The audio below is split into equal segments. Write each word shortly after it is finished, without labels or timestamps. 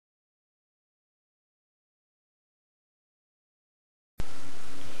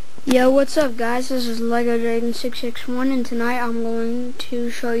Yo, what's up guys? This is Lego Dragon 661 and tonight I'm going to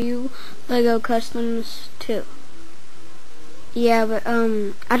show you Lego Customs 2. Yeah, but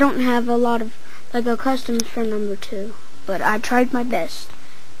I don't have a lot of Lego Customs for number 2, but I tried my best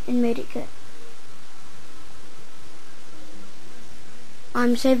and made it good.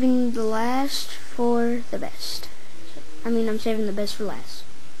 I'm saving the last for the best. I'm saving the best for last.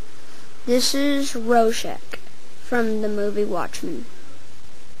 This is Rorschach from the movie Watchmen.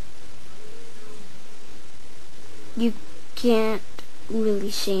 You can't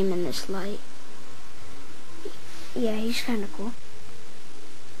really see him in this light. Yeah, he's kind of cool.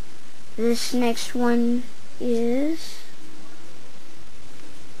 This next one is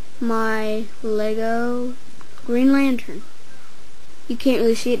my Lego Green Lantern. You can't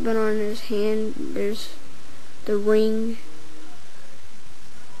really see it, but on his hand there's the ring.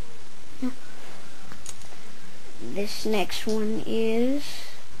 Yeah. This next one is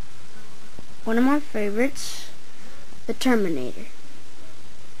one of my favorites, the Terminator.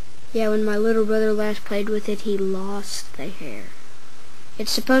 Yeah, when my little brother last played with it, he lost the hair.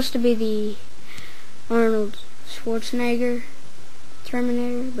 It's supposed to be the Arnold Schwarzenegger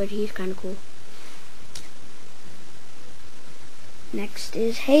Terminator, but he's kind of cool. Next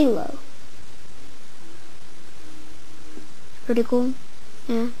is Halo. Pretty cool.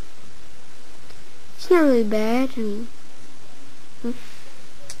 Yeah. It's not really bad.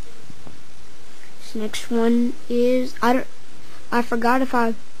 This next one is I forgot if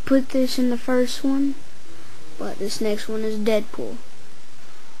I put this in the first one, but this next one is Deadpool.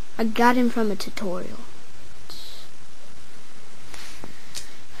 I got him from a tutorial.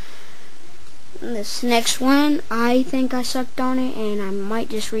 This next one, I think I sucked on it and I might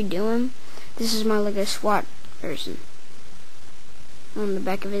just redo him. This is my Lego SWAT person. On the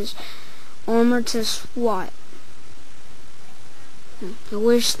back of his armor to SWAT. I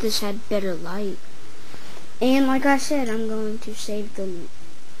wish this had better light. And like I said, I'm going to save the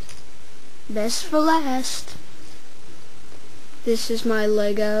best for last. This is my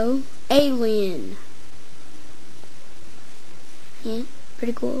Lego Alien. Yeah,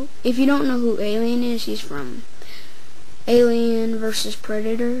 pretty cool. If you don't know who Alien is, he's from Alien vs.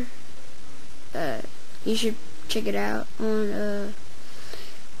 Predator. You should check it out on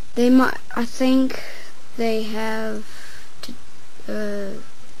I think they have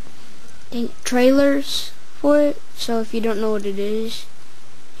trailers for it, so if you don't know what it is,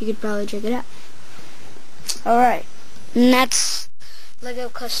 you could probably check it out. Alright, and that's Lego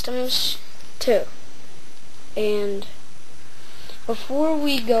Customs 2. And before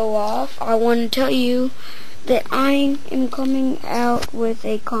we go off, I want to tell you that I am coming out with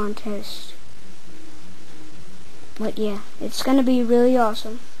a contest. But yeah, it's going to be really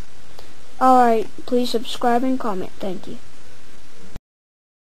awesome. Alright, please subscribe and comment. Thank you.